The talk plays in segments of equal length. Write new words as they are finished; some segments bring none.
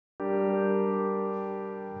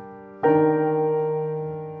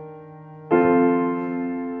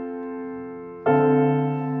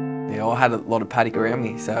I had a lot of paddock around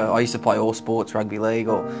me, so I used to play all sports, rugby league,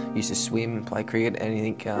 or used to swim, play cricket,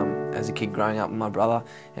 anything as a kid growing up with my brother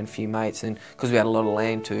and a few mates, and because we had a lot of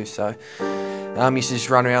land too, so used to just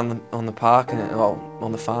run around on the park, and,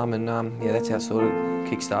 on the farm, and yeah, that's how it sort of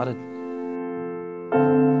kick-started.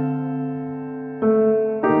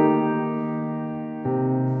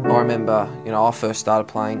 I remember, I first started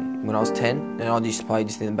playing when I was 10, and I used to play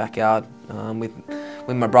just in the backyard with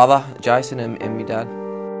my brother, Jason, and my dad.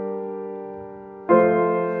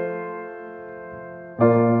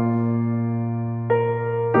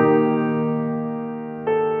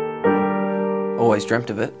 Always dreamt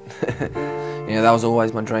of it. That was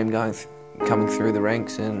always my dream, coming through the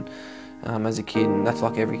ranks, and as a kid, and that's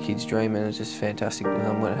like every kid's dream, and it's just fantastic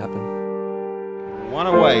when it happened. One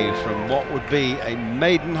away from what would be a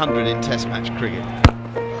maiden 100 in Test match cricket.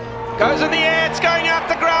 Goes in the air, it's going up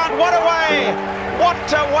the ground. What a way!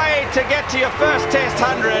 What a way to get to your first Test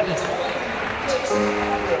 100.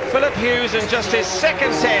 Phillip Hughes in just his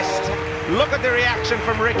second Test. Look at the reaction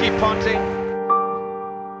from Ricky Ponting.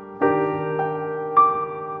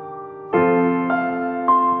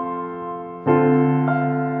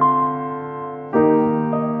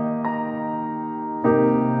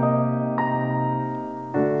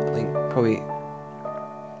 Probably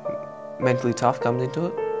mentally tough comes into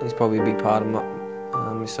it. He's probably a big part of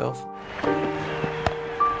myself.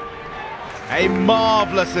 A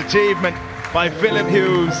marvellous achievement by Phillip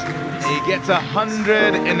Hughes. He gets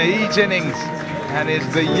 100 in each innings and is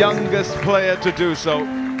the youngest player to do so.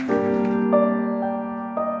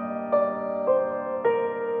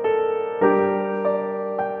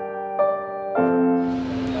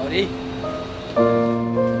 Howdy.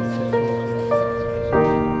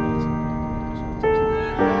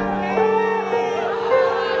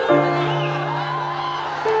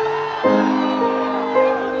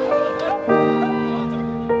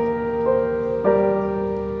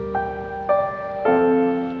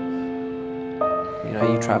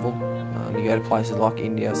 You travel, you go to places like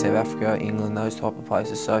India, South Africa, England, those type of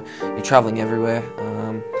places, so you're travelling everywhere.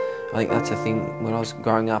 I think that's the thing when I was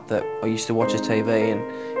growing up, that I used to watch the TV and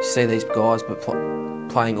you see these guys but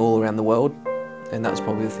playing all around the world, and that was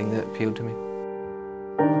probably the thing that appealed to me.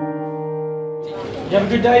 You have a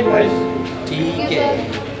good day, boys. Keep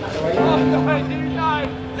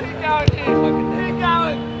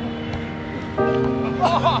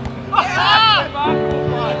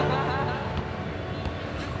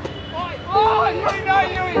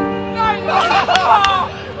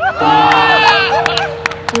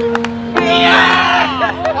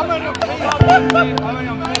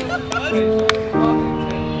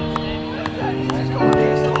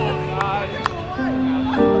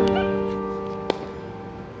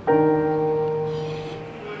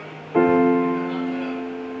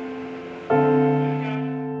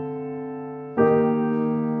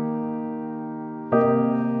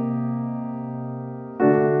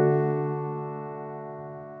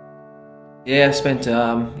Yeah, I spent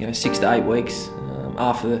 6 to 8 weeks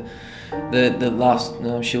after the last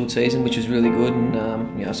Shield season, which was really good,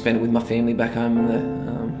 and I spent it with my family back home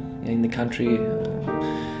in the country,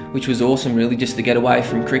 which was awesome really, just to get away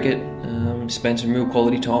from cricket, spend some real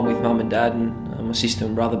quality time with mum and dad and my sister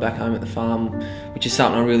and brother back home at the farm, which is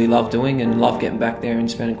something I really love doing and love getting back there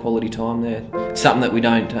and spending quality time there. It's something that we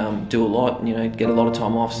don't do a lot, get a lot of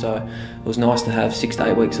time off, so it was nice to have 6 to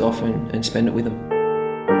 8 weeks off and spend it with them.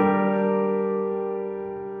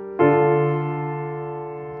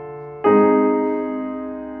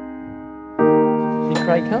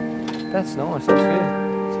 Craig Cup? That's nice, that's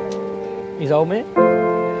good. His old man?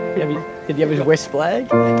 Did you have his West flag?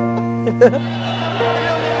 Been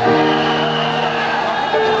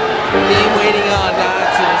waiting on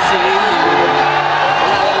to see you.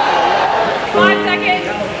 5 seconds.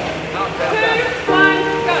 2,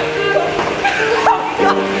 1, go.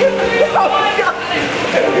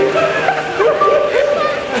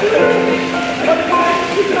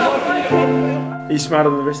 Are you smarter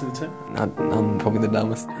than the rest of the team? I'm probably the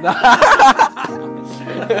dumbest.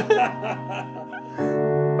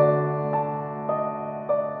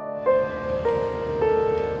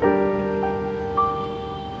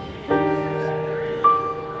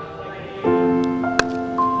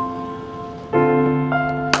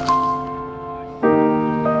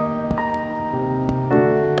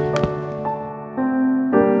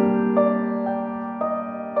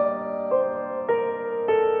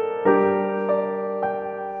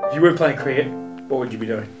 If you weren't playing cricket, what would you be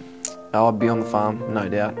doing? I'd be on the farm, no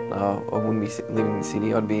doubt. I wouldn't be living in the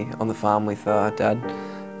city. I'd be on the farm with Dad,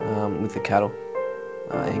 with the cattle,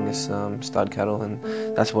 Angus stud cattle, and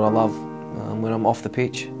that's what I love when I'm off the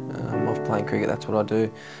pitch. Off playing cricket, that's what I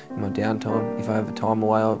do in my downtime. If I have a time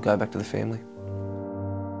away, I'll go back to the family.